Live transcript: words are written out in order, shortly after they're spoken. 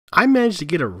I managed to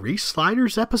get a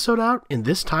ReSliders episode out, and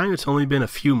this time it's only been a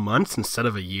few months instead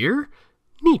of a year?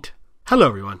 Neat. Hello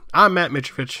everyone, I'm Matt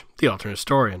Mitrovich, the alternate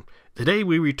historian. Today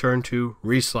we return to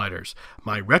ReSliders,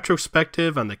 my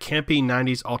retrospective on the campy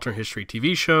 90s alternate history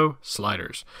TV show,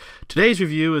 Sliders. Today's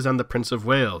review is on the Prince of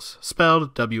Wails,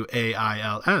 spelled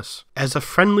W-A-I-L-S. As a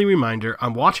friendly reminder,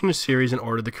 I'm watching the series in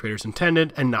order the creators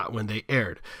intended and not when they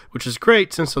aired, which is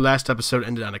great since the last episode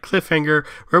ended on a cliffhanger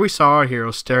where we saw our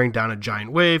heroes staring down a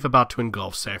giant wave about to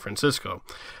engulf San Francisco.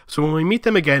 So when we meet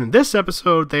them again in this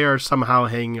episode, they are somehow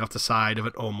hanging off the side of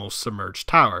an almost submerged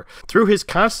tower. Through his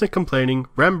constant complaining,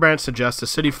 Rembrandt suggests the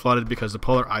city flooded because the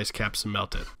polar ice caps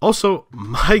melted. Also,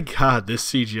 my god, this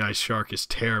CGI shark is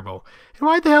terrible. And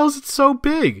why the hell is it so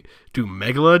big? Do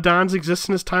megalodons exist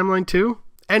in this timeline too?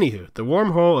 Anywho, the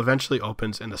wormhole eventually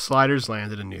opens and the Sliders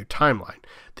land in a new timeline.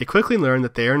 They quickly learn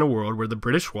that they are in a world where the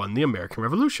British won the American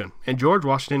Revolution, and George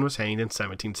Washington was hanged in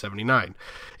 1779.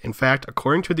 In fact,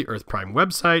 according to the Earth Prime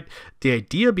website, the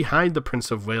idea behind the Prince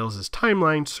of Wales'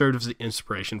 timeline served as the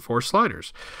inspiration for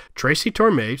Sliders. Tracy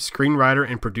Torme, screenwriter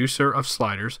and producer of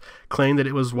Sliders, claimed that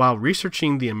it was while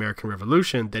researching the American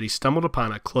Revolution that he stumbled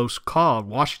upon a close call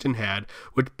Washington had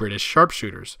with British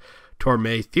sharpshooters.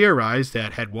 Torme theorized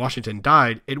that had Washington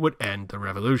died, it would end the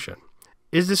revolution.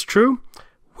 Is this true?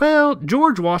 Well,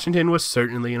 George Washington was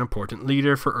certainly an important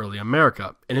leader for early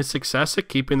America, and his success at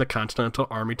keeping the Continental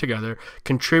Army together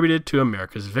contributed to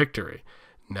America's victory.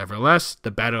 Nevertheless, the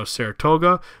Battle of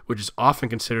Saratoga, which is often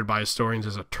considered by historians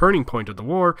as a turning point of the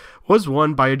war, was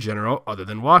won by a general other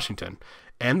than Washington.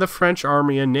 And the French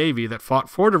army and navy that fought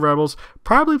for the rebels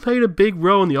probably played a big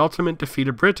role in the ultimate defeat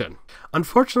of Britain.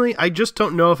 Unfortunately, I just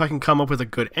don't know if I can come up with a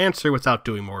good answer without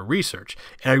doing more research,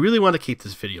 and I really want to keep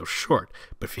this video short,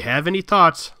 but if you have any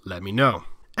thoughts, let me know.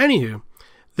 Anywho,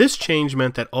 this change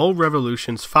meant that all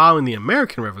revolutions following the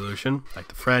American Revolution, like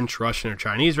the French, Russian, or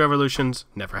Chinese revolutions,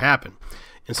 never happened.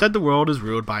 Instead, the world is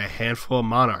ruled by a handful of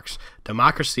monarchs,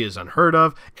 democracy is unheard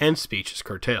of, and speech is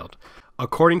curtailed.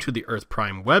 According to the Earth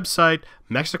Prime website,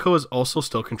 Mexico is also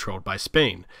still controlled by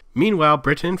Spain. Meanwhile,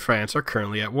 Britain and France are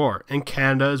currently at war, and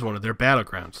Canada is one of their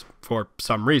battlegrounds, for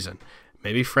some reason.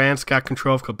 Maybe France got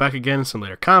control of Quebec again in some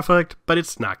later conflict, but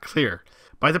it's not clear.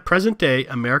 By the present day,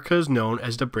 America is known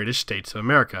as the British States of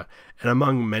America, and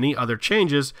among many other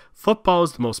changes, football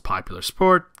is the most popular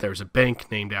sport, there's a bank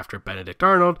named after Benedict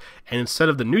Arnold, and instead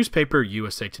of the newspaper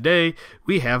USA Today,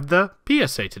 we have the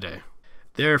PSA Today.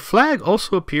 Their flag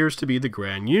also appears to be the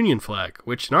Grand Union flag,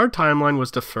 which in our timeline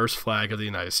was the first flag of the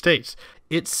United States.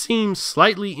 It seems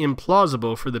slightly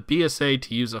implausible for the BSA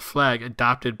to use a flag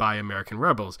adopted by American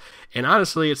rebels, and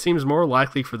honestly it seems more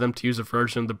likely for them to use a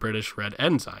version of the British Red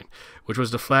Ensign, which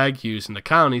was the flag used in the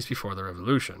colonies before the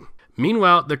Revolution.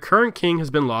 Meanwhile, the current king has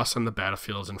been lost on the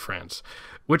battlefields in France,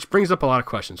 which brings up a lot of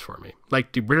questions for me.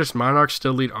 Like, do British monarchs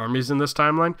still lead armies in this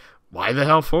timeline? Why the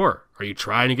hell for? Are you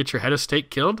trying to get your head of state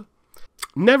killed?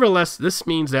 Nevertheless, this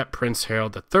means that Prince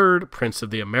Harold III, Prince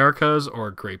of the Americas, or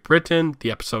Great Britain,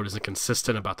 the episode isn't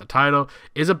consistent about the title,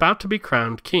 is about to be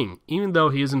crowned king, even though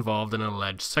he is involved in an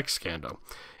alleged sex scandal.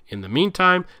 In the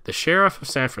meantime, the sheriff of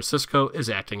San Francisco is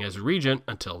acting as regent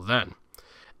until then.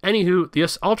 Anywho,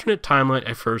 this alternate timeline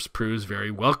at first proves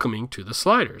very welcoming to the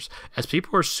Sliders, as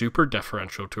people are super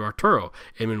deferential to Arturo,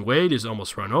 and when Wade is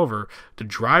almost run over, the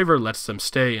driver lets them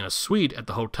stay in a suite at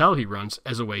the hotel he runs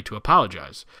as a way to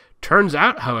apologize. Turns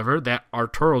out, however, that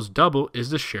Arturo's double is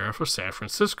the sheriff of San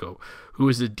Francisco, who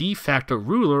is the de facto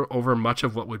ruler over much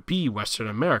of what would be Western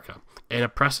America, and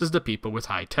oppresses the people with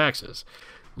high taxes.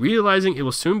 Realizing it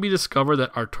will soon be discovered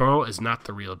that Arturo is not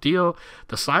the real deal,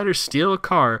 the Sliders steal a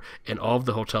car and all of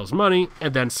the hotel's money,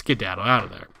 and then skedaddle out of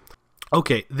there.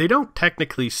 Okay, they don't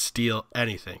technically steal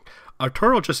anything.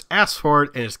 Arturo just asks for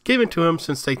it and is given to him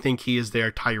since they think he is their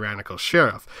tyrannical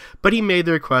sheriff, but he made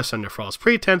the request under false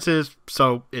pretenses,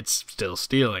 so it's still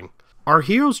stealing. Our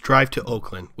heroes drive to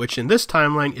Oakland, which in this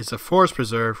timeline is a forest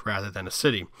preserve rather than a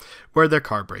city, where their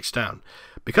car breaks down.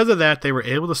 Because of that, they were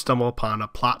able to stumble upon a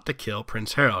plot to kill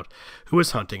Prince Harold, who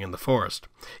was hunting in the forest.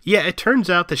 Yeah, it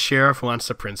turns out the sheriff wants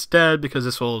the prince dead because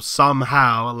this will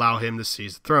somehow allow him to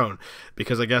seize the throne,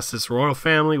 because I guess this royal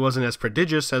family wasn't as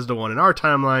prodigious as the one in our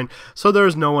timeline, so there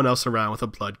is no one else around with a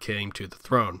blood claim to the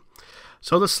throne.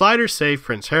 So the Sliders save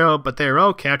Prince Harold, but they are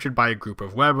all captured by a group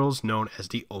of rebels known as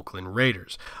the Oakland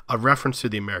Raiders, a reference to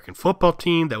the American football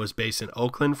team that was based in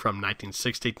Oakland from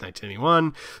 1960 to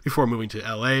 1981, before moving to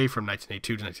LA from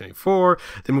 1982 to 1984,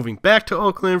 then moving back to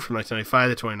Oakland from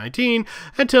 1995 to 2019,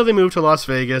 until they moved to Las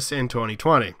Vegas in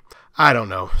 2020. I don't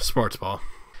know, sports ball.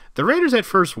 The raiders at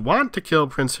first want to kill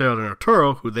Prince Harold and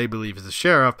Arturo, who they believe is the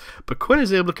sheriff, but Quinn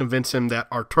is able to convince him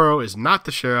that Arturo is not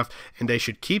the sheriff and they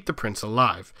should keep the prince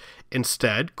alive.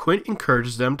 Instead, Quinn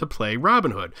encourages them to play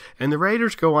Robin Hood, and the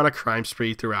raiders go on a crime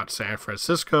spree throughout San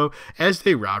Francisco as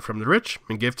they rob from the rich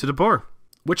and give to the poor.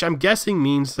 Which I'm guessing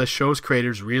means the show's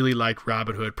creators really liked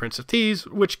Robin Hood, Prince of Thieves,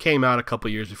 which came out a couple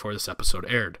years before this episode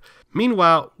aired.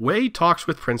 Meanwhile, Wei talks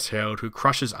with Prince Harold, who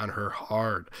crushes on her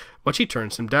hard, but she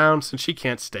turns him down since she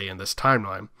can't stay in this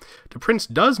timeline. The prince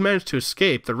does manage to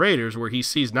escape the raiders, where he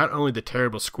sees not only the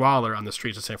terrible squalor on the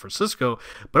streets of San Francisco,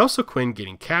 but also Quinn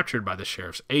getting captured by the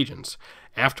sheriff's agents.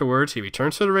 Afterwards, he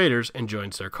returns to the raiders and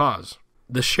joins their cause.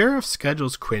 The sheriff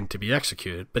schedules Quinn to be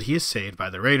executed, but he is saved by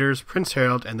the raiders, Prince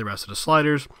Harold, and the rest of the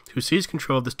Sliders, who seize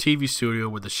control of the TV studio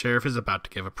where the sheriff is about to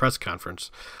give a press conference.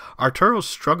 Arturo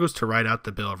struggles to write out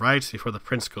the Bill of Rights before the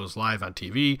prince goes live on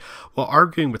TV, while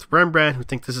arguing with Rembrandt, who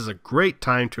think this is a great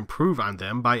time to improve on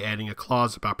them by adding a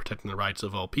clause about protecting the rights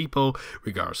of all people,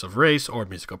 regardless of race or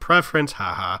musical preference,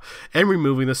 and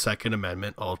removing the Second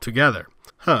Amendment altogether.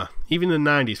 Even in the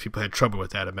 90s people had trouble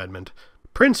with that amendment.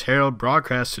 Prince Harold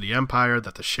broadcasts to the Empire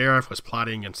that the sheriff was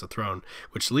plotting against the throne,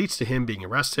 which leads to him being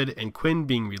arrested and Quinn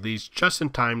being released just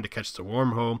in time to catch the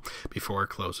wormhole before it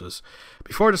closes.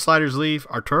 Before the Sliders leave,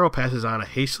 Arturo passes on a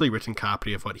hastily written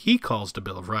copy of what he calls the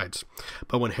Bill of Rights.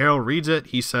 But when Harold reads it,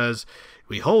 he says,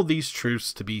 "We hold these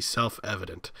truths to be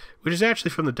self-evident," which is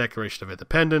actually from the Declaration of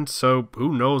Independence, so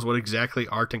who knows what exactly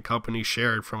Art and Company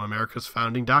shared from America's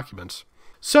founding documents.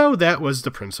 So that was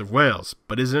The Prince of Wales,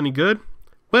 but is it any good?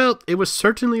 Well, it was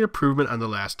certainly an improvement on the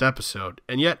last episode,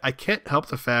 and yet I can't help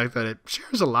the fact that it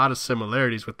shares a lot of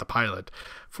similarities with the pilot.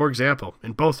 For example,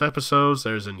 in both episodes,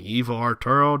 there's an evil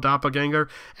Arturo doppelganger,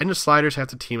 and the Sliders have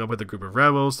to team up with a group of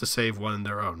rebels to save one of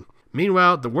their own.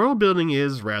 Meanwhile, the world building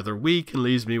is rather weak and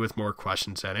leaves me with more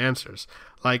questions than answers.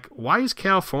 Like, why is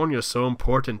California so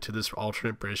important to this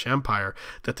alternate British Empire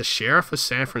that the sheriff of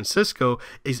San Francisco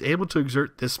is able to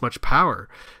exert this much power?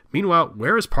 Meanwhile,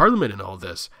 where is Parliament in all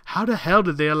this? How the hell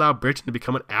did they allow Britain to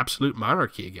become an absolute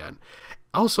monarchy again?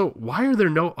 Also, why are there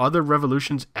no other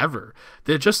revolutions ever?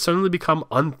 Did it just suddenly become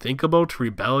unthinkable to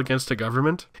rebel against the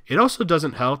government? It also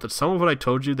doesn't help that some of what I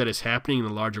told you that is happening in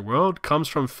the larger world comes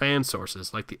from fan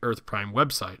sources like the Earth Prime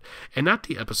website, and not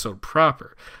the episode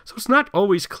proper, so it's not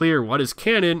always clear what is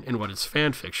canon and what is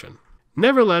fan fiction.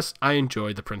 Nevertheless, I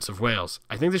enjoyed The Prince of Wales.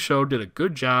 I think the show did a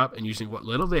good job in using what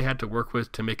little they had to work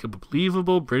with to make a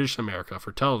believable British America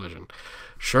for television.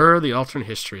 Sure, the alternate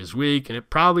history is weak, and it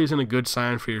probably isn't a good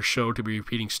sign for your show to be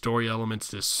repeating story elements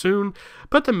this soon,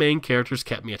 but the main characters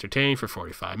kept me entertained for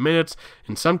 45 minutes,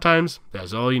 and sometimes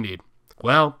that's all you need.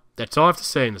 Well, that's all I have to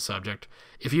say in the subject.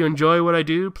 If you enjoy what I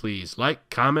do, please like,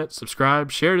 comment, subscribe,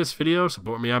 share this video,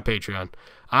 support me on Patreon.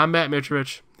 I'm Matt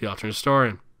Mitrovich, the Alternate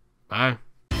Historian. Bye.